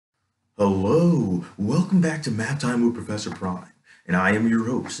Hello, welcome back to Map Time with Professor Prime, and I am your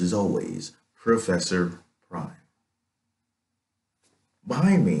host, as always, Professor Prime.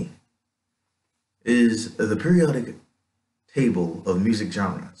 Behind me is the periodic table of music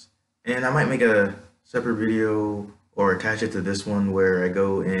genres, and I might make a separate video or attach it to this one where I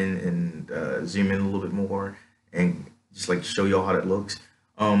go in and zoom in a little bit more and just like show y'all how it looks.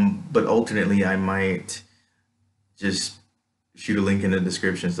 But alternately, I might just shoot a link in the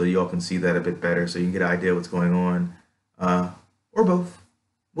description so y'all can see that a bit better so you can get an idea what's going on, or both.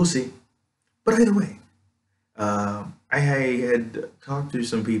 We'll see. But either way, I had talked to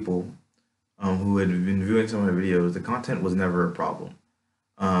some people who had been viewing some of my videos. The content was never a problem.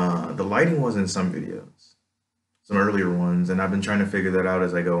 The lighting was in some videos, some earlier ones, and I've been trying to figure that out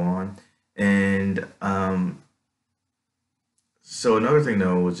as I go on. And so another thing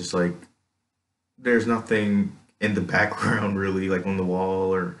though was just like there's nothing in the background really, like on the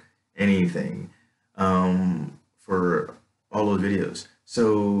wall or anything, for all those videos.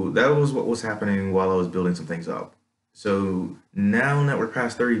 So that was what was happening while I was building some things up. So now that we're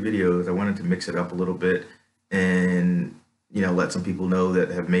past 30 videos, I wanted to mix it up a little bit and, let some people know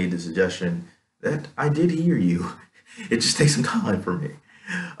that have made the suggestion that I did hear you. It just takes some time for me.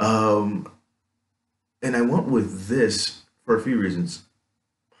 Um, and I went with this for a few reasons.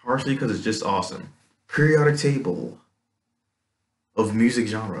 Partially because it's just awesome. Periodic table of music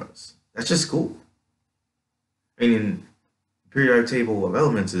genres. That's just cool. I mean, periodic table of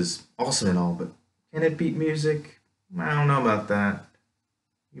elements is awesome and all, but can it beat music? I don't know about that.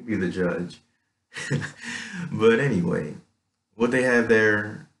 You be the judge. But anyway, what they have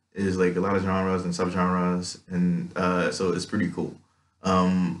there is like a lot of genres and subgenres, and so it's pretty cool.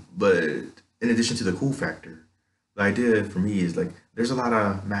 But in addition to the cool factor, the idea for me is like there's a lot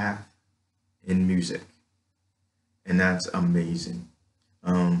of math in music, and that's amazing.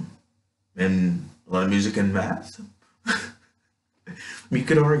 Um, and a lot of music and math. You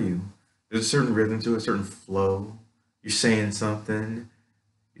could argue there's a certain rhythm to a certain flow. You're saying something.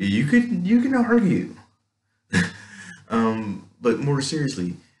 You can argue. But more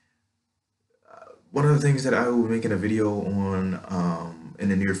seriously, one of the things that I will be making a video on in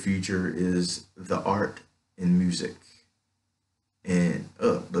the near future is the art in music and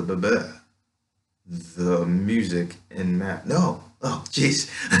the music in math. No, oh jeez,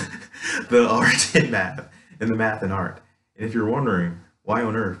 the art in math and the math and art. And if you're wondering why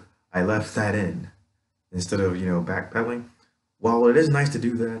on earth I left that in instead of backpedaling, while it is nice to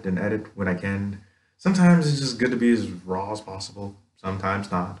do that and edit when I can, sometimes it's just good to be as raw as possible.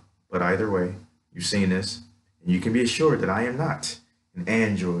 Sometimes not, but either way, you've seen this, and you can be assured that I am not an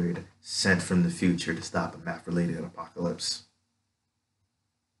android sent from the future to stop a math-related apocalypse.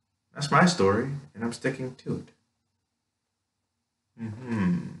 That's my story, and I'm sticking to it.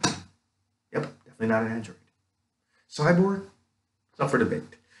 Hmm. Yep, definitely not an android. Cyborg? It's up for debate.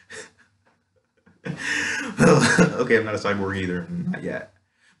 Well, okay, I'm not a cyborg either, not yet.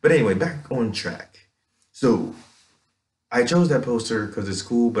 But anyway, back on track. So I chose that poster because it's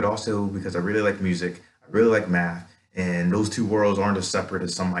cool, but also because I really like music, I really like math, and those two worlds aren't as separate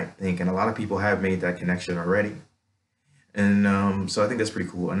as some might think. And a lot of people have made that connection already. And so I think that's pretty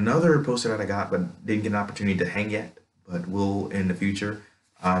cool. Another poster that I got, but didn't get an opportunity to hang yet, but will in the future.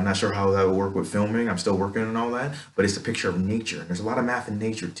 I'm not sure how that will work with filming. I'm still working on all that, but it's a picture of nature. And there's a lot of math in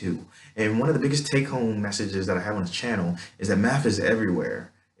nature too. And one of the biggest take-home messages that I have on this channel is that math is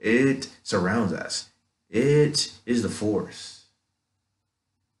everywhere. It surrounds us. It is the force.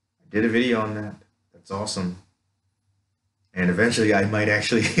 I did a video on that. That's awesome. And eventually I might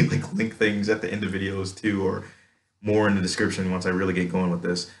actually like link things at the end of videos too, or more in the description once I really get going with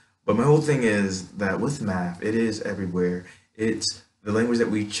this. But my whole thing is that with math, it is everywhere. It's the language that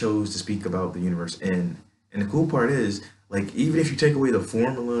we chose to speak about the universe in. And the cool part is, like, even if you take away the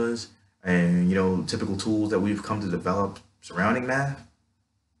formulas and, typical tools that we've come to develop surrounding math,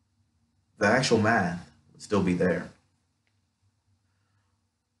 the actual math would still be there.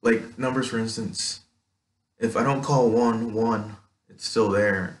 Like numbers, for instance, if I don't call one one, it's still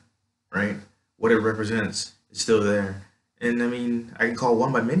there, right? What it represents is still there. And I mean, I can call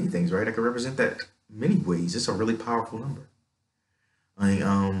one by many things, right? I can represent that many ways. It's a really powerful number. Like,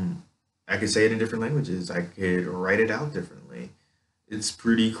 I could say it in different languages. I could write it out differently. It's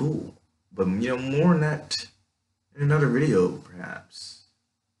pretty cool. But more on that in another video, perhaps.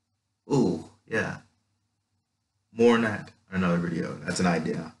 Ooh, yeah, more on that in another video. That's an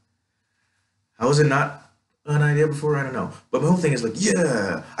idea. How was it not an idea before? I don't know. But my whole thing is like,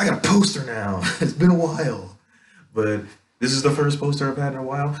 yeah, I got a poster now. It's been a while. But this is the first poster I've had in a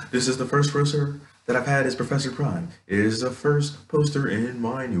while. This is the first poster that I've had is Professor Prime. It is the first poster in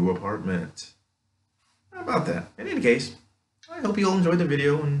my new apartment. How about that? In any case, I hope you all enjoyed the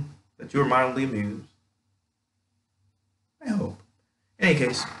video and that you were mildly amused. I hope. In any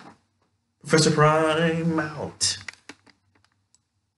case, Professor Prime out.